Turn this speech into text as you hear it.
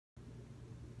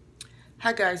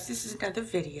Hi guys, this is another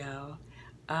video.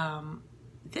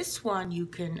 This one you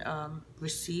can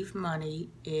receive money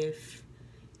if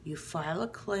you file a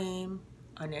claim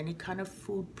on any kind of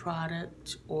food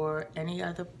product or any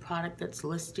other product that's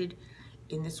listed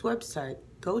in this website.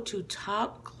 Go to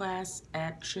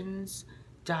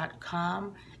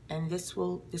topclassactions.com and this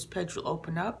page will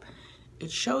open up. It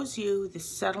shows you the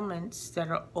settlements that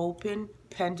are open,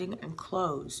 pending, and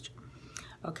closed.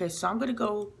 Okay, so I'm going to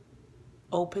go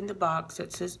open the box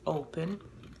that says open.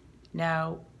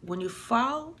 Now, when you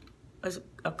file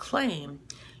a claim,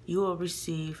 you will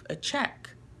receive a check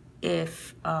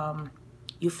if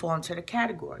you fall into the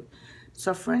category.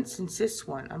 So for instance, this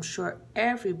one, I'm sure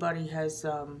everybody has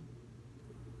a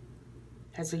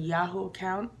Yahoo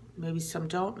account. Maybe some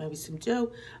don't, maybe some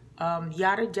do.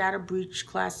 Yada data breach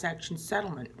class action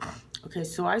settlement. Okay,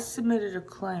 so I submitted a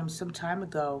claim some time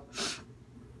ago,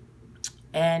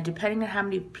 and depending on how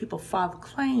many people file the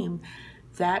claim,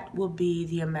 that will be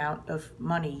the amount of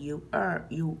money you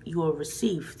will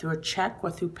receive through a check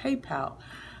or through PayPal.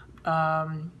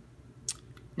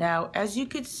 Now, as you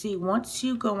can see, once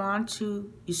you go on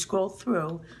to, you scroll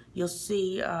through, you'll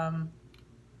see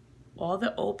all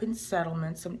the open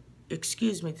settlements.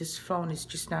 Excuse me, this phone is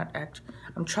just not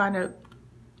I'm trying to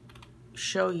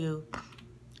show you.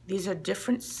 These are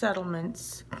different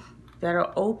settlements that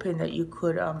are open that you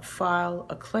could file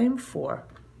a claim for.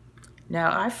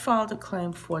 Now, I filed a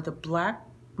claim for the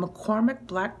McCormick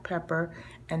Black Pepper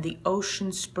and the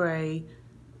Ocean Spray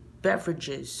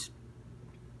beverages.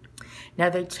 Now,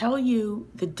 they tell you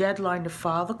the deadline to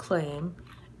file the claim,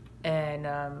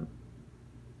 and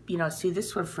you know, see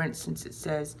this one, for instance, it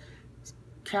says,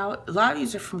 a lot of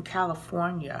these are from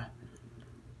California,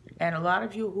 and a lot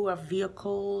of you who have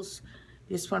vehicles,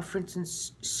 this one, for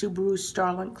instance, Subaru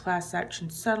Starlink class action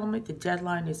settlement, the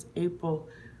deadline is April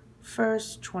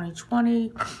 1st,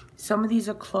 2020. Some of these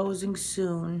are closing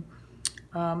soon.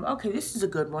 Okay, this is a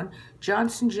good one.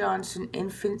 Johnson & Johnson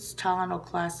Infants Tylenol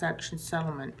class action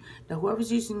settlement. Now,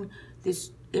 whoever's using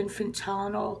this infant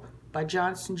Tylenol by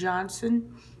Johnson &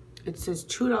 Johnson, it says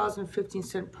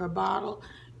 $2.15 per bottle.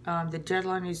 The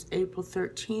deadline is April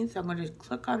 13th. I'm going to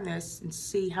click on this and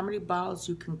see how many bottles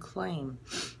you can claim.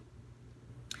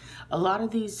 A lot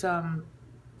of these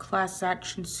class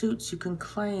action suits, you can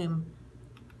claim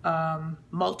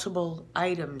multiple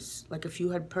items. Like if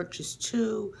you had purchased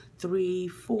 2, 3,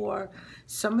 4.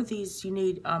 Some of these you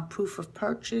need proof of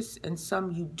purchase, and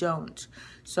some you don't.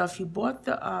 So if you bought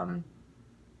the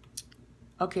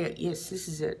okay, yes, this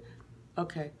is it.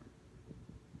 Okay,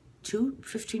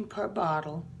 $2.15 per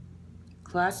bottle.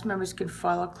 Class members can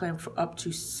file a claim for up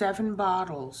to 7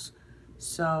 bottles.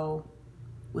 So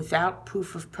without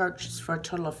proof of purchase, for a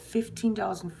total of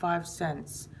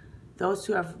 $15.05. Those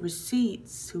who have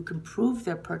receipts who can prove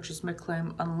their purchase may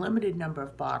claim unlimited number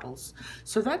of bottles.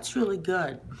 So that's really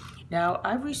good. Now,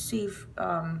 I receive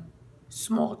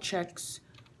small checks,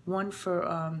 one for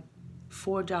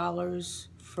 $4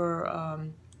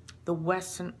 for the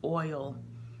Wesson oil.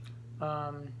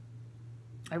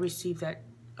 I received that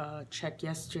check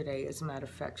yesterday, as a matter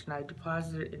of fact, and I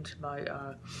deposited it into my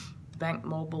Bank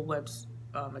Mobile Web's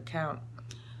account.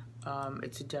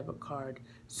 It's a debit card.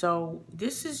 So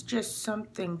this is just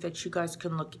something that you guys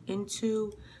can look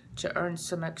into to earn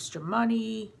some extra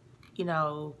money. You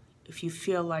know, if you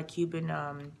feel like you've been,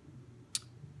 how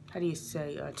do you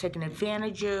say, taken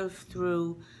advantage of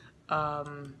through,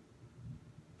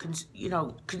 you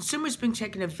know, consumers being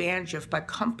taken advantage of by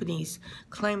companies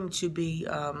claiming to be,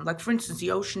 like for instance,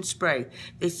 the Ocean Spray.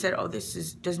 They said, oh,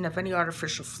 this doesn't have any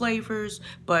artificial flavors,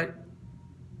 but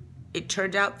it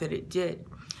turned out that it did.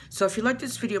 So if you like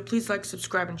this video, please like,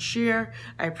 subscribe, and share.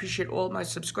 I appreciate all my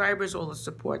subscribers, all the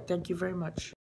support. Thank you very much.